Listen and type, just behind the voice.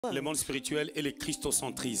Le monde spirituel et le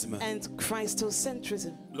christocentrisme. And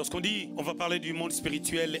Christocentrism. Lorsqu'on dit on va parler du monde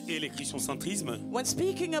spirituel et le christocentrisme, When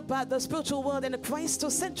speaking about the spiritual world and the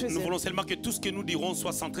Christocentrism, nous voulons seulement que tout ce que nous dirons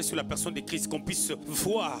soit centré sur la personne de Christ, qu'on puisse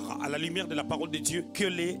voir à la lumière de la parole de Dieu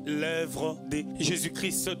quelle est l'œuvre de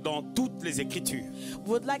Jésus-Christ dans toutes les Écritures.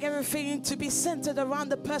 would like everything to be centered around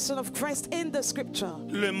the person of Christ in the scripture.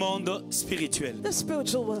 Le monde spirituel. The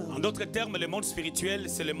spiritual En world. d'autres termes, le monde spirituel,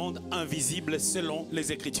 c'est le monde invisible selon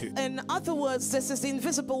les Écritures. In other words, this is the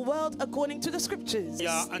invisible world according to the scriptures. Il y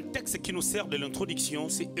a un texte qui nous sert de l'introduction,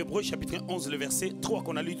 c'est Hébreux chapitre 11, le verset 3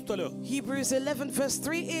 qu'on a lu tout à l'heure. Hebrews 11 verse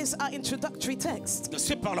 3 is our introductory text.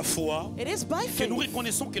 C'est par la foi It is by que nous faith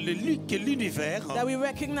reconnaissons que l'univers that we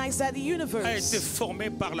recognize that the a été universe formé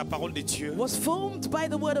par la parole de Dieu, was formed by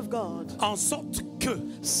the word of God. en sorte que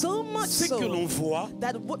So much ce que l'on so voit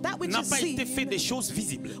that that which n'a is pas été fait seen des choses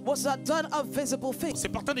visibles. was not done of visible things. C'est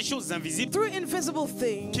partant des choses invisibles Through invisible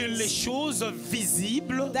things que les choses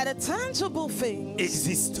visibles that a tangible things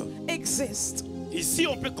existent. exist. Ici,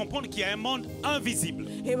 on peut comprendre qu'il y a un monde invisible.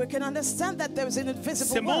 Here we can understand that there is an Ce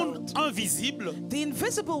invisible monde world. invisible The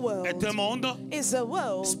invisible world est un monde is a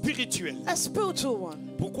world, spirituel. a spiritual one.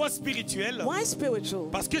 Pourquoi spirituel? Why spiritual?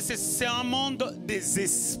 Parce que c'est un monde des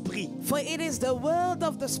esprits. For it is the world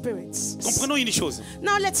of the spirits. Comprenons une chose.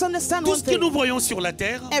 Now let's understand Tout one ce que nous thing. voyons sur la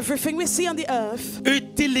terre Everything we see on the earth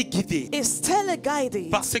est téléguidé is teleguided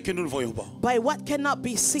par ce que nous ne voyons pas. by what cannot be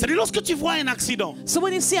seen. C'est-à-dire, lorsque tu vois un accident, So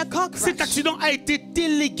when you see a car cet crash, accident a été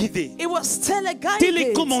téléguidé, it was teleguided.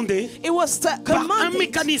 télécommandé It was par un commanded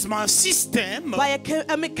mécanisme, un système by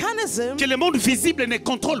a mechanism que le monde visible ne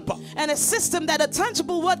contrôle pas. and a system that a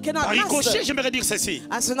tangible world cannot Par ricochet, master. j'aimerais dire ceci.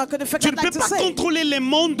 As we're not going to Tu forget ne like peux to pas say, contrôler le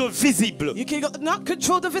monde visible you cannot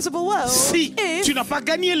control the visible world si if tu n'as pas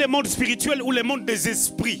gagné le monde spirituel ou le monde des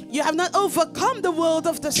esprits. you have not overcome the world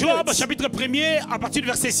of the Job, spirits. chapitre 1er, à partir du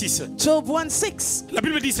verset 6. Job 1:6. La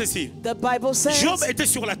Bible dit ceci. The Bible says Job était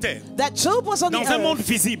sur la terre, that Job was on the dans un monde earth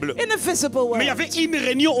visible. in a visible world. Mais il y avait une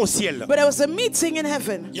réunion au ciel. But there was a meeting in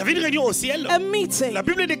heaven. Il y avait une réunion au ciel. A meeting. La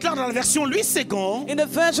Bible déclare dans la version Louis II In the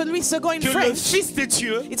version we saw go in que le French, Fils de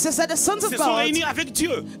Dieu it says that the sons of se sont God réunis avec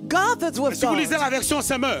Dieu. gathered with Si vous lisez God. la version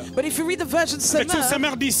Summer, But if you read the version la version Summer,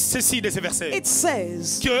 Summer dit ceci de ces versets. it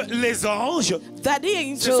says Que les anges that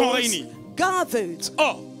the se sont angels réunis. gathered.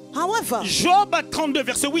 Or, However, Job 32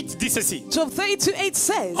 verset 8 dit ceci. Job 32:8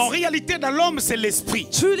 says, En réalité, dans l'homme, c'est l'esprit.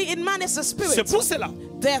 truly in man is the C'est spirit. pour cela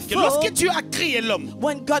que Therefore, lorsque Dieu a créé l'homme,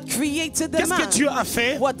 when God created the qu'est-ce que man, Dieu a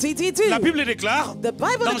fait? what did he do? La Bible déclare The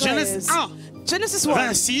Bible dans Genèse declares, 1, Genesis 1,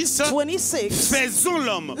 26, 26, faisons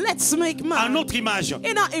l'homme let's make à man notre image.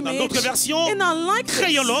 in our Dans image, d'autres versions, in our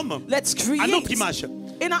créons likeness. l'homme Let's à notre create image.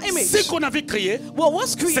 in our image. Ce qu'on avait créé, What was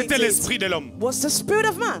c'était created l'esprit de l'homme. was the spirit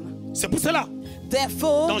of man. C'est pour cela,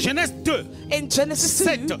 Therefore, dans Genèse 2, in Genesis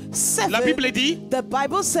 7, 2, 7, la Bible dit, the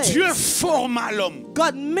Bible says, Dieu forma l'homme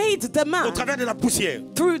God made the au man travers de la poussière.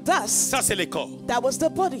 through dust. Ça, c'est le corps. That was the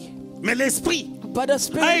body. Mais l'esprit But the a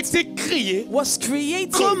spirit été créé was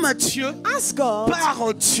created comme Dieu, as God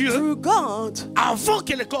par Dieu, through God avant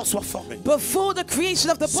que le corps soit formé. before the creation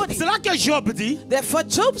of the C'est body. là que Job dit, Therefore,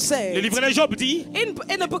 Job le said livre de Job dit, in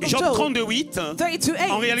the book of Job Job 32, 8,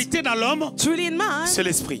 32:8, en réalité dans l'homme, truly in man c'est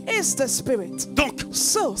l'esprit. is the spirit. Donc,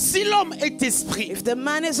 So, si l'homme est esprit, if the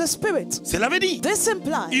man is a spirit, cela veut dire, this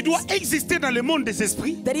implies il doit exister dans le monde des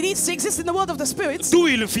esprits, that he needs to exist in the world of the spirits, d'où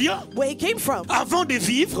il vient, where he came from, avant de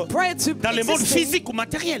vivre prior to dans le monde existing physique ou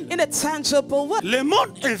matériel. in a tangible world. Le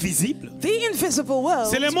monde invisible, The invisible world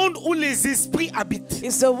c'est le monde où les esprits habitent.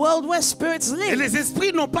 is the world where spirits Et live. les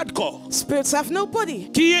esprits n'ont pas de corps. Spirits have no body.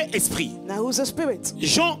 Qui est esprit? Now who's a spirit?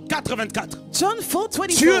 Jean 4, 24. John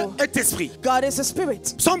Dieu 4:24. est esprit. God is a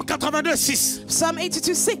spirit. Psaume 82, 6. Psalm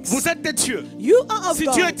 82:6. Vous êtes des dieux. You are of Si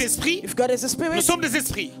Dieu God. est esprit, If God is a nous spirit, sommes des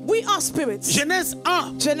esprits. we are spirits. Genèse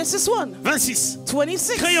 1, Genesis 1, 26.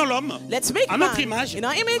 26. Créons l'homme Let's make à man notre image, in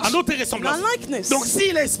our image, à notre in ressemblance. our likeness. Donc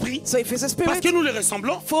s'il est esprit, So if he's a parce spirit, que nous le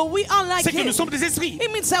ressemblons, for we are like c'est que him, nous sommes des esprits.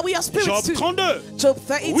 it means that we are spirits Job too. 32, Job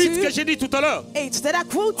 8 que 32, j'ai dit tout à l'heure. 8 that I En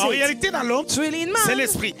quoted. réalité, dans l'homme, Truly in c'est man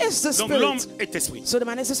l'esprit. is the Donc l'homme spirit. est esprit. So the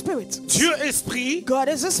man is a spirit. Dieu est esprit. God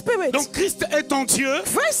is a spirit. Donc Christ est en Dieu.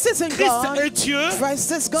 Christ is in Christ God. est Dieu.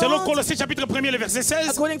 Christ is Selon God. Colossiens chapitre 1er, le verset 16.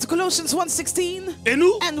 According to Colossians 1:16. Et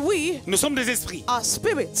nous, And we nous sommes des esprits. are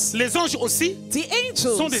spirits. Les anges aussi. The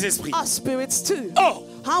angels sont des esprits. are spirits too. Or,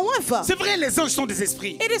 However, c'est vrai, les anges sont des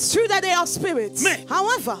esprits. it is true that they are spirits. Mais-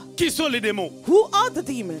 However, Qui sont les démons? who are the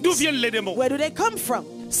demons? D'où viennent les démons? Where do they come from?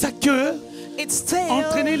 sa queue its tail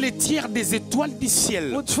entraînait les tiers des étoiles du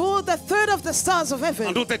ciel. would draw the third of the stars of En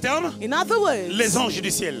heaven. d'autres termes, In other words, les anges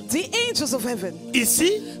du ciel. the angels of heaven.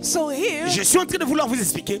 Ici, So here, je suis en train de vouloir vous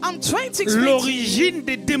expliquer I'm trying to explain l'origine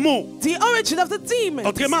des démons, the origin of the demons,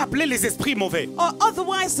 autrement appelés les esprits mauvais. or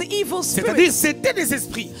otherwise the evil C'est-à-dire, spirits. c'était des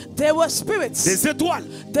esprits, There were spirits, des étoiles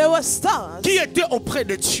there were stars, qui étaient auprès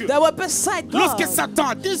de Dieu. that were beside God. Lorsque Satan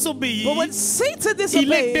a désobéi, But when Satan il est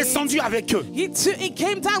disobeyed, descendu avec eux. he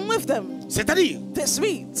came down with them. C'est-à-dire, This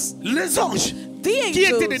means les anges the qui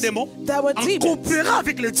étaient des angels démons, that were en demons, coopérant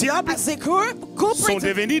avec le diable, as they sont cooperated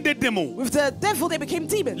devenus des démons. with the devil, they became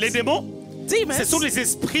demons. Les démons, ce sont Demons les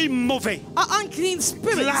esprits mauvais, are unclean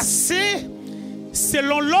spirits, classés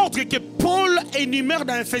selon l'ordre que Paul énumère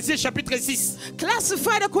dans Ephésiens chapitre 6.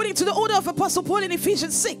 classified according to the order of Apostle Paul in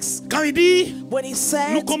Ephesians 6. Quand il dit, When he nous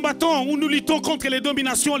said, combattons ou nous luttons contre les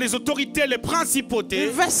dominations, les autorités, les we principautés,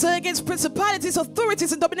 wrestle against principalities,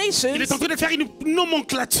 authorities, and dominations. il est en train de faire une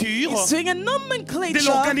nomenclature He's doing a de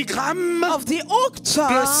nomenclature l'organigramme of the de org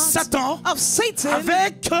chart Satan of Satan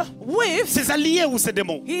avec with ses alliés ou ses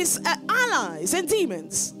démons. his allies and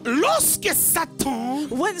demons. Lorsque Satan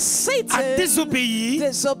When a Satan désobéi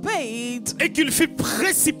disobeyed et qu'il fut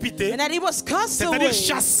précipité, and that he was cast c'est-à-dire away,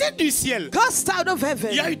 chassé du ciel, cast out of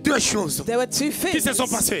il y a heaven, eu deux choses there were two qui things se sont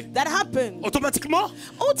passées. that happened. Automatiquement,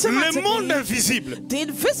 le Automatically, monde invisible, the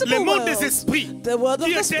invisible le monde world, des esprits, the world of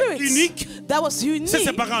qui the était spirits, unique, that was unique, s'est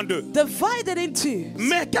séparé en deux. divided in two.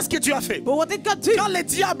 Mais qu'est-ce que tu as fait? But what did God do? Quand le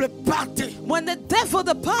diable partait When the devil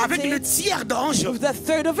avec le departed tiers d'anges, with the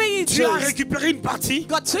third of tu as angels, récupéré une partie,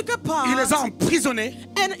 God took a il les a part emprisonnés.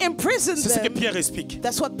 and imprisoned C'est ce que them. Pierre explique.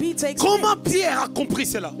 That's what Peter explained. Comment Pierre a compris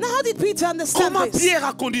cela? Now, how did Peter understand Comment this? Pierre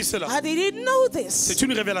a conduit cela? How did he know this? C'est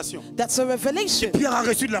une révélation. That's a revelation Pierre a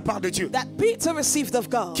reçu de la part de Dieu. that Peter received of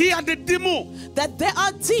God. Qu'il y a des démons That there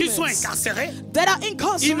are qui sont demons incarcérés, that are ils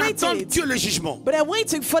n'attendent incarcerated, que le jugement. but are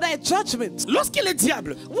waiting for their judgment. Lorsque le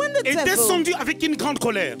diable When the est devil descendu avec une grande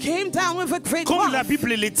colère, came down with a great comme la wrath, Bible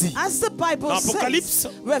le dit, as the Bible Dans says, Apocalypse,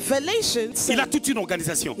 Revelation il a says, toute une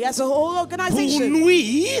organisation he has a whole pour organization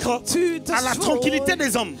nuire to à la destroy tranquillité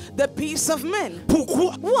des hommes. the peace of men.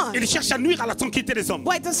 Pourquoi Why? il cherche à nuire à la tranquillité des hommes?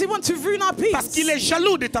 Why does he want to ruin our Parce peace? qu'il est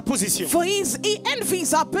jaloux de ta position. For he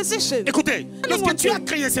envies our position. Écoutez, lorsque tu as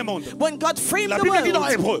créé ce monde, When God framed la the Bible dit dans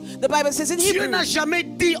world, Hébreu, the Bible says in Dieu Hebrew, n'a jamais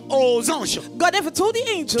dit aux anges God never told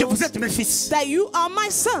the que vous angels êtes mes fils. that you are my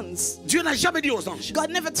sons. Dieu n'a jamais dit aux anges. God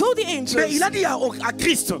never told the Mais il angels. a dit à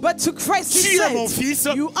Christ, But to Christ he tu es mon said, fils,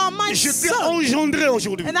 you are my je t'ai son, engendré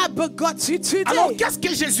aujourd'hui. and I begot you Alors today. qu'est-ce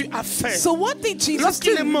que Jésus a fait? So what did Jesus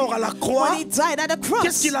Lorsqu'il est do mort à la croix, when he died at the cross?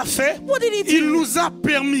 qu'est-ce qu'il a fait? What did he Il do? nous a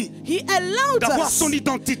permis He allowed d'avoir us son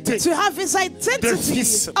identité to have his de identity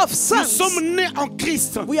fils. of Nous sons. sommes nés en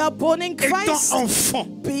Christ, We are born in étant Christ, enfants.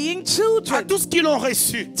 being À children. tous qui l'ont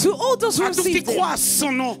reçu, To all those who à tous qui received croient à him,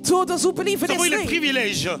 son nom, to all those who believe in nous avons eu his le name,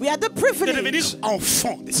 privilège we had the de devenir privilege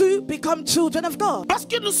enfants. to become children of God. Parce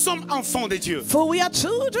que nous sommes enfants de Dieu. For we are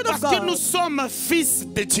children of Parce que nous God. sommes fils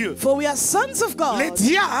de Dieu. For we are sons of Le God.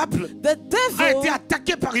 diable The a devil été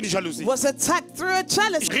attaqué par une jalousie. was attacked through a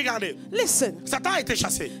jealousy. Regardez, Listen, Satan a été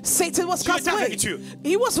chassé. Satan was Tu cast étais avec away. Dieu.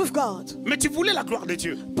 He was with God, Mais tu voulais la gloire de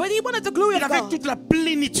Dieu. but he wanted the glory Il of avait God. toute la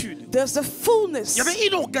plénitude. There's the fullness, Il y avait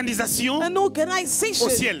une organisation. an organization Au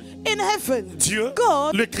ciel. in heaven. Dieu,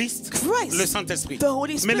 God, le Christ, Christ, le Saint-Esprit. the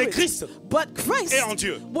Holy Mais le Spirit. Christ But Christ est en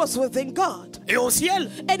Dieu. was within God. Et au ciel,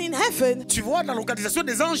 And in heaven, tu vois dans l'organisation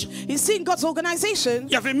des anges, you see in God's organization,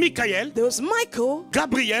 il y avait Michael, there was Michael,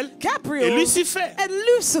 Gabriel Gabriel, et Lucifer. and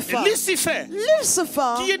Lucifer. Et Lucifer,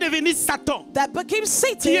 Lucifer, qui est devenu Satan, that became qui est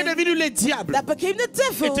Satan, devenu le diable, that became the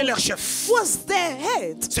devil, était leur chef. was their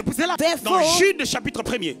head. C'est pour cela, Therefore, dans Jude chapitre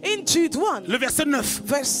 1er, In Jude 1, le verset 9,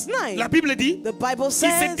 verse 9, la Bible dit, the Bible il s'est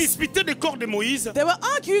says disputé du corps de Moïse, they were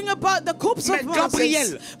arguing about the corpse mais of Moses,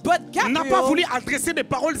 Gabriel but n'a pas voulu Gabriel adresser des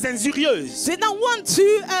paroles injurieuses did not want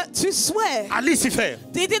to swear. à Lucifer.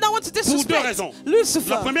 They did not want to Pour deux disrespect raisons. Lucifer.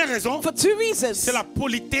 La première raison, For two reasons. c'est la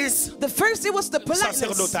politesse. The first, it was the politeness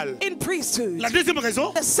sacerdotale. in priesthood. La deuxième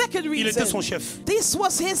raison, The second il était son reason, chef. this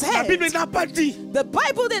was his La Bible head. n'a pas dit The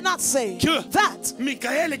Bible did not say que that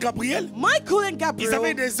Michael et Gabriel, Michael and ils Gabriel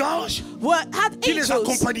avaient des anges had qui les angels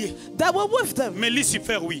accompagnaient. that were with them. Mais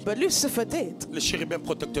Lucifer, oui, But Lucifer did. le chérubin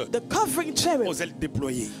protecteur, The covering cherub aux ailes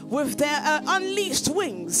déployées. with their unleashed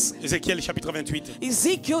wings. Ézéchiel chapitre 28,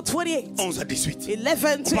 Ezekiel 28, 11 à 18. 11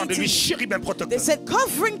 On to parle de lui, 18. chérubin They protecteur. said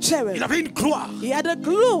covering cherub. Il avait une gloire. He had a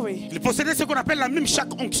glory. Il possédait ce qu'on appelle la même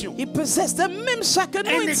chaque onction. He possessed a Mimshak Un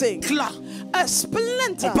anointing, éclat. a On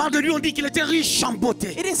splendor. parle de lui, on dit qu'il était riche en beauté.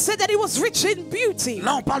 It is said that he was rich in beauty.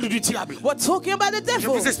 Là, on parle du diable. We're talking about the Je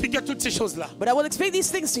devil. vous expliquer toutes ces choses-là. But I will explain these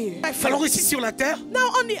things to you. Alors ici sur la terre, Now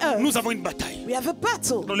on the earth, nous avons une bataille. we have a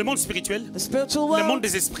battle. Dans le monde spirituel, The spiritual le monde world,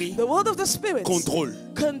 des esprits the world of the spirits, contrôle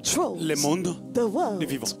controls les mondes the world des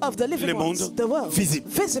vivants. of the living Les ones, mondes the world visibles.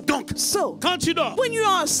 visible. Donc, So, quand tu dors, when you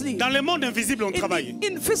are asleep, dans le monde invisible, on in travaille. the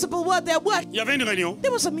invisible world, they're working. Il y avait une réunion.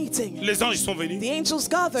 There was a meeting. Les anges sont venus. The angels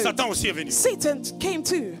gathered. Satan aussi est venu. Satan came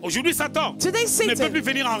too. Aujourd'hui, Satan Today, ne peut Satan plus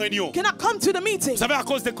venir en réunion. cannot come to the meeting. Vous savez à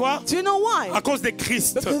cause de quoi? Do you know why? À cause de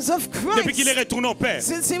Christ. Because of Depuis qu'il est Christ. retourné au Père,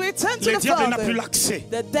 Since he returned to le the diable n'a plus Father, l'accès.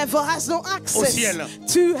 the devil has no access ciel.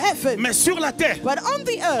 to heaven. Mais sur la terre, But on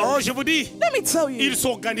the oh, earth, je vous dis, let me tell you, il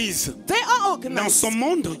s'organise they are dans organized son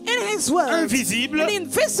monde in his world, invisible. an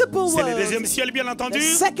invisible C'est le world, deuxième ciel, bien entendu, the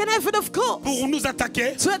second heaven of course, pour nous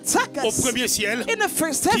attaquer to attack au us premier ciel, in the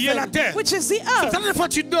first qui est la heaven, terre. which is the C'est earth. la fois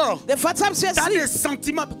que tu dors, The first time you're tu as des asleep,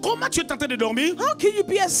 sentiments. Comment tu es en train de dormir? how can you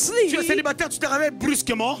be Tu es asleep? célibataire, tu te réveilles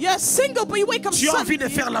brusquement, You're single, but you wake up tu as envie de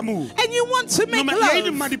suddenly faire l'amour. and you want to Non, make mais il y a une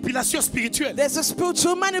love. manipulation spirituelle. There's a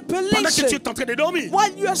spiritual Pendant que tu manipulation es en train de dormir,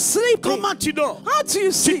 while you're sleeping. comment tu dors? How do you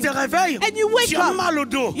Tu sleep? te réveilles, And you wake tu as up. mal au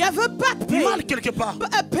dos, You have a back pain, mal quelque part.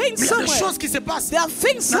 a pain Mais il y a des somewhere. choses qui se passent. There are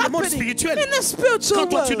things dans le monde happening spirituel. in the spiritual Quand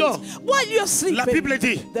toi tu dors, world while you're La sleeping. Bible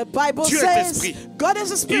dit, The Bible Dieu est says esprit. God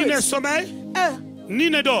is a il ne spirit. sommeille ni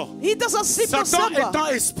ne dort. He doesn't sleep or Satan slumber. étant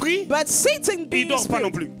esprit, But Satan being dort a pas non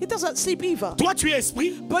spirit, plus. he doesn't sleep either. toi tu es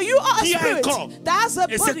esprit, But you are a qui a un spirit corps. that has a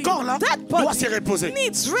Et ce body. corps-là That doit se body reposer,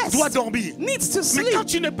 needs rest, doit dormir. needs to Mais sleep. quand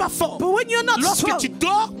tu n'es pas fort, But when you're not lorsque strong, tu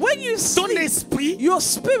dors, when you ton sleep, esprit your est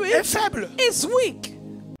spirit faible. is weak.